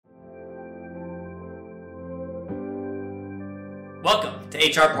Welcome to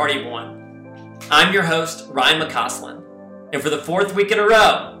HR Party of One. I'm your host, Ryan McCausland, and for the fourth week in a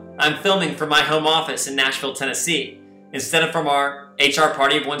row, I'm filming from my home office in Nashville, Tennessee, instead of from our HR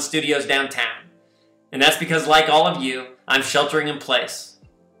Party of One studios downtown. And that's because, like all of you, I'm sheltering in place.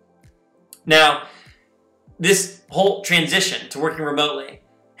 Now, this whole transition to working remotely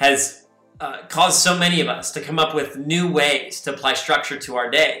has caused so many of us to come up with new ways to apply structure to our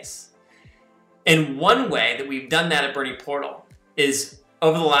days. And one way that we've done that at Bernie Portal is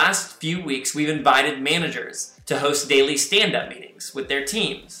over the last few weeks, we've invited managers to host daily stand-up meetings with their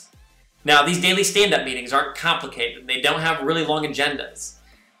teams. Now, these daily stand-up meetings aren't complicated. They don't have really long agendas.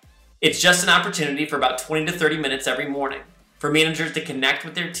 It's just an opportunity for about 20 to 30 minutes every morning for managers to connect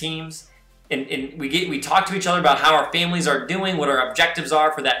with their teams. And we talk to each other about how our families are doing, what our objectives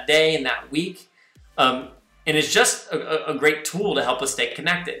are for that day and that week. And it's just a great tool to help us stay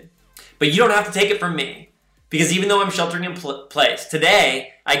connected. But you don't have to take it from me, because even though I'm sheltering in place,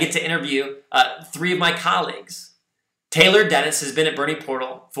 today I get to interview three of my colleagues. Taylor Dennis has been at Bernie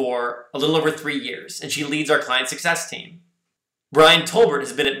Portal for a little over 3 years, and she leads our client success team. Brian Tolbert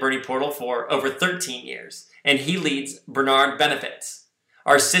has been at Bernie Portal for over 13 years, and he leads Bernard Benefits,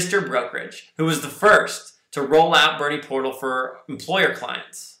 our sister brokerage, who was the first to roll out Bernie Portal for employer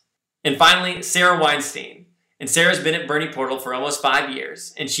clients. And finally, Sarah Weinstein. And Sarah's been at Bernie Portal for almost 5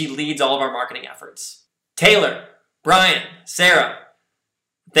 years, and she leads all of our marketing efforts. Taylor, Brian, Sarah,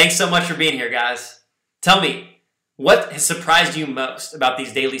 thanks so much for being here, guys. Tell me, what has surprised you most about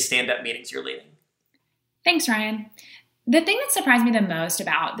these daily stand-up meetings you're leading? Thanks, Ryan. The thing that surprised me the most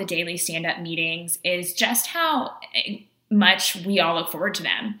about the daily stand-up meetings is just how much we all look forward to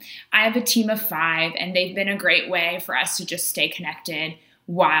them. I have a team of 5, and they've been a great way for us to just stay connected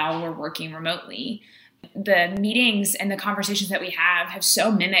while we're working remotely. The meetings and the conversations that we have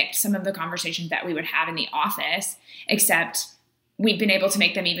so mimicked some of the conversations that we would have in the office, except we've been able to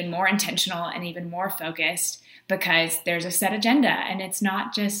make them even more intentional and even more focused because there's a set agenda and it's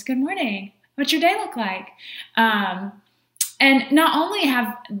not just good morning, what's your day look like? And not only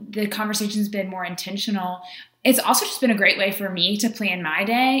have the conversations been more intentional, it's also just been a great way for me to plan my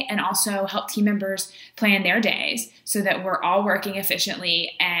day and also help team members plan their days so that we're all working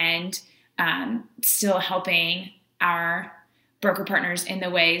efficiently and still helping our broker partners in the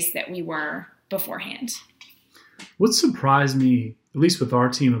ways that we were beforehand. What surprised me, at least with our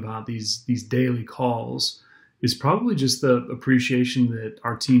team, about these daily calls is probably just the appreciation that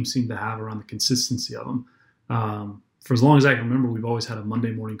our team seemed to have around the consistency of them. For as long as I can remember, we've always had a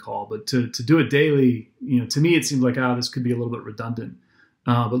Monday morning call, but to do it daily, to me, it seemed like, this could be a little bit redundant.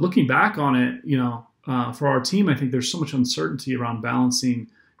 But looking back on it, for our team, I think there's so much uncertainty around balancing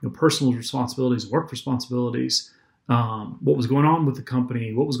personal responsibilities, work responsibilities, what was going on with the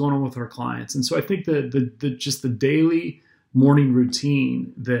company, what was going on with our clients. And so I think that just the daily morning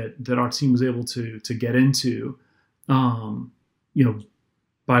routine that our team was able to get into,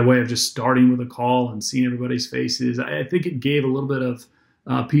 by way of just starting with a call and seeing everybody's faces, I think it gave a little bit of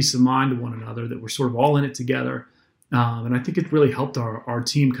peace of mind to one another that we're sort of all in it together. And I think it really helped our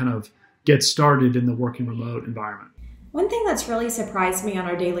team kind of get started in the working remote environment. One thing that's really surprised me on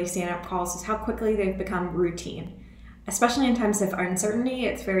our daily stand-up calls is how quickly they've become routine. Especially in times of uncertainty,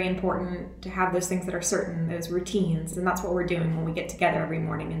 it's very important to have those things that are certain, those routines, and that's what we're doing when we get together every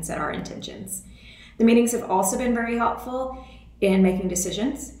morning and set our intentions. The meetings have also been very helpful in making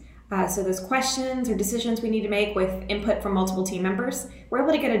decisions. So those questions or decisions we need to make with input from multiple team members, we're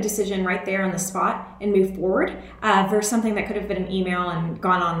able to get a decision right there on the spot and move forward versus something that could have been an email and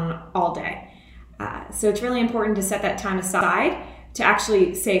gone on all day. So it's really important to set that time aside to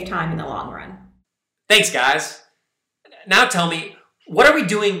actually save time in the long run. Thanks, guys. Now tell me, what are we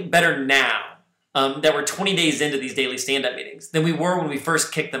doing better now that we're 20 days into these daily stand-up meetings than we were when we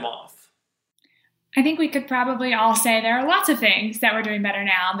first kicked them off? I think we could probably all say there are lots of things that we're doing better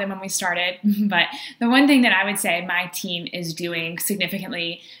now than when we started. But the one thing that I would say my team is doing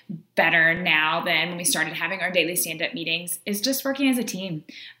significantly better now than when we started having our daily stand-up meetings is just working as a team.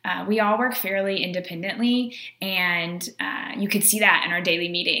 We all work fairly independently, and you could see that in our daily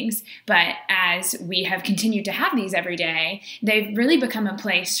meetings. But as we have continued to have these every day, they've really become a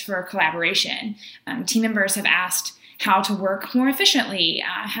place for collaboration. Team members have asked how to work more efficiently,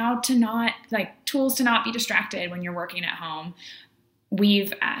 how to not, tools to not be distracted when you're working at home.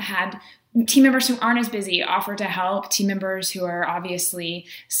 We've had team members who aren't as busy offer to help team members who are obviously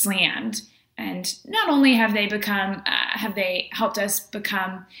slammed. And not only have they helped us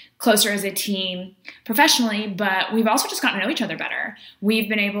become closer as a team professionally, but we've also just gotten to know each other better. We've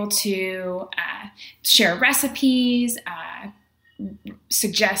been able to share recipes,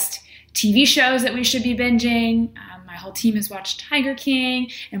 suggest TV shows that we should be binging. My whole team has watched Tiger King,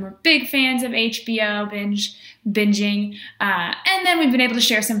 and we're big fans of HBO binging. And then we've been able to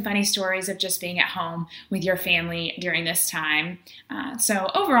share some funny stories of just being at home with your family during this time. So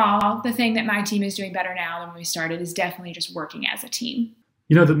overall, the thing that my team is doing better now than when we started is definitely just working as a team.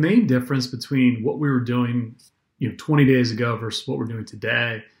 The main difference between what we were doing 20 days ago versus what we're doing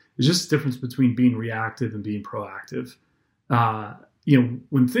today is just the difference between being reactive and being proactive.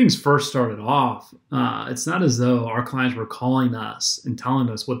 When things first started off, it's not as though our clients were calling us and telling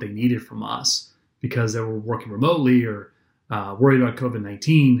us what they needed from us because they were working remotely or worried about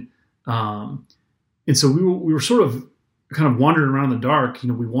COVID-19. And so we were sort of kind of wandering around in the dark.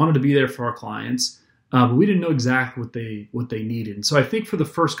 We wanted to be there for our clients, but we didn't know exactly what they needed. And so I think for the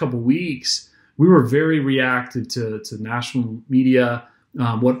first couple of weeks, we were very reactive to national media,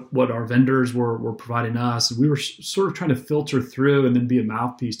 what our vendors were providing us. We were sort of trying to filter through and then be a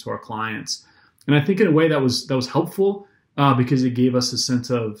mouthpiece to our clients. And I think in a way that was helpful because it gave us a sense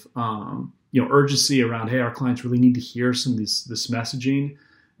of urgency around, hey, our clients really need to hear some of this messaging.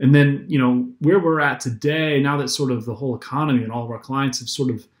 And then where we're at today, now that sort of the whole economy and all of our clients have sort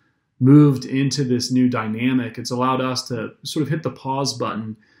of moved into this new dynamic, it's allowed us to sort of hit the pause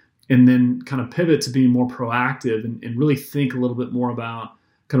button and then kind of pivot to being more proactive and really think a little bit more about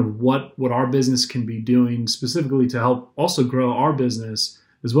kind of what our business can be doing specifically to help also grow our business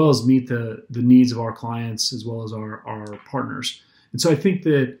as well as meet the needs of our clients as well as our partners. And so I think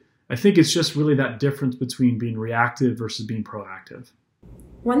it's just really that difference between being reactive versus being proactive.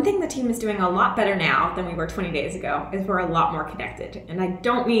 One thing the team is doing a lot better now than we were 20 days ago is we're a lot more connected. And I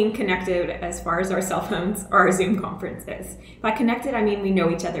don't mean connected as far as our cell phones or our Zoom conferences. By connected, I mean we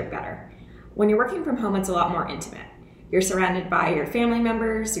know each other better. When you're working from home, it's a lot more intimate. You're surrounded by your family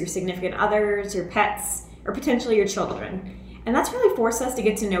members, your significant others, your pets, or potentially your children. And that's really forced us to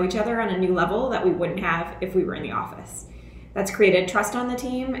get to know each other on a new level that we wouldn't have if we were in the office. That's created trust on the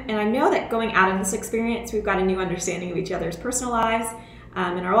team. And I know that going out of this experience, we've got a new understanding of each other's personal lives,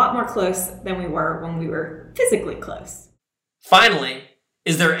 and are a lot more close than we were when we were physically close. Finally,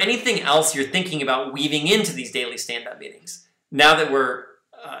 is there anything else you're thinking about weaving into these daily stand-up meetings now that we're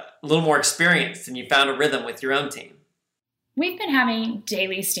a little more experienced and you found a rhythm with your own team? We've been having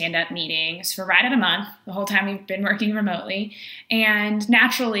daily stand-up meetings for right at a month, the whole time we've been working remotely. And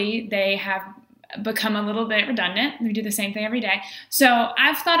naturally, they have become a little bit redundant. We do the same thing every day. So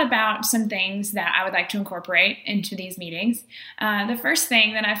I've thought about some things that I would like to incorporate into these meetings. The first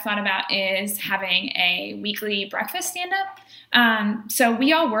thing that I've thought about is having a weekly breakfast stand-up. So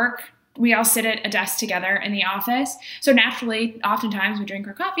we all sit at a desk together in the office. So naturally, oftentimes we drink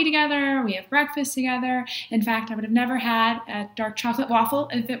our coffee together, we have breakfast together. In fact, I would have never had a dark chocolate waffle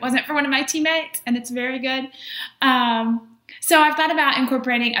if it wasn't for one of my teammates, and it's very good. So I've thought about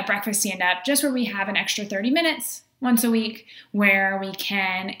incorporating a breakfast stand-up just where we have an extra 30 minutes once a week where we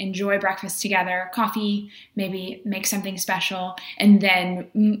can enjoy breakfast together, coffee, maybe make something special, and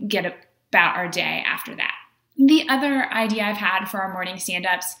then get about our day after that. The other idea I've had for our morning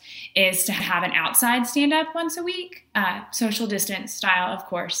stand-ups is to have an outside stand-up once a week, social distance style, of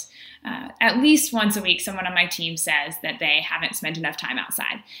course. At least once a week, someone on my team says that they haven't spent enough time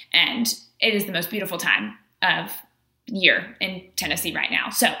outside, and it is the most beautiful time of year in Tennessee right now.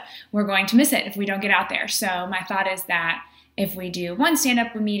 So we're going to miss it if we don't get out there. So my thought is that if we do one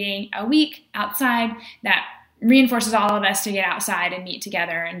stand-up meeting a week outside, that reinforces all of us to get outside and meet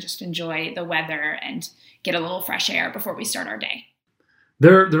together and just enjoy the weather and get a little fresh air before we start our day.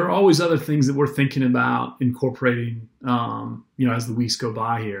 There are always other things that we're thinking about incorporating, as the weeks go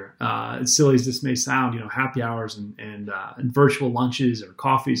by here. As silly as this may sound, happy hours and virtual lunches or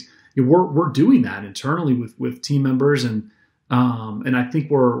coffees. We're doing that internally with team members, and I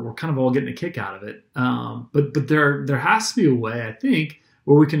think we're kind of all getting a kick out of it. But there has to be a way, I think,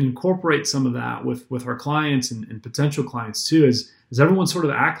 where we can incorporate some of that with our clients and potential clients too, as everyone sort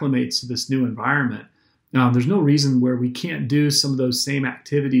of acclimates to this new environment. There's no reason where we can't do some of those same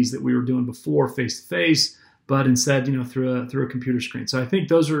activities that we were doing before face to face, but instead, through a computer screen. So I think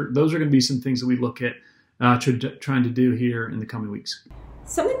those are going to be some things that we look at trying to do here in the coming weeks.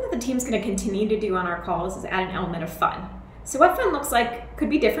 Something that the team's going to continue to do on our calls is add an element of fun. So what fun looks like could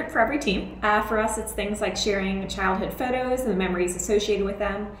be different for every team. For us, it's things like sharing childhood photos and the memories associated with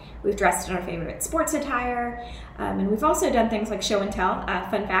them. We've dressed in our favorite sports attire. And we've also done things like show and tell.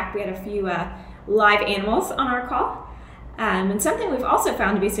 Fun fact, we had a few live animals on our call. And something we've also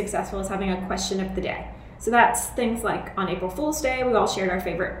found to be successful is having a question of the day. So that's things like on April Fool's Day, we all shared our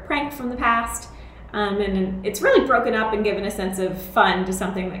favorite prank from the past. And it's really broken up and given a sense of fun to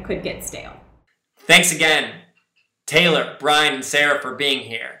something that could get stale. Thanks again, Taylor, Brian, and Sarah for being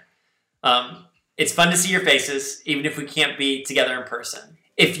here. It's fun to see your faces, even if we can't be together in person.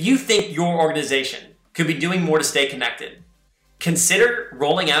 If you think your organization could be doing more to stay connected, consider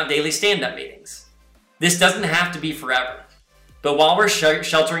rolling out daily stand-up meetings. This doesn't have to be forever, but while we're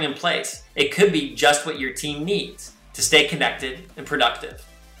sheltering in place, it could be just what your team needs to stay connected and productive.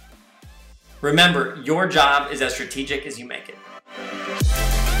 Remember, your job is as strategic as you make it.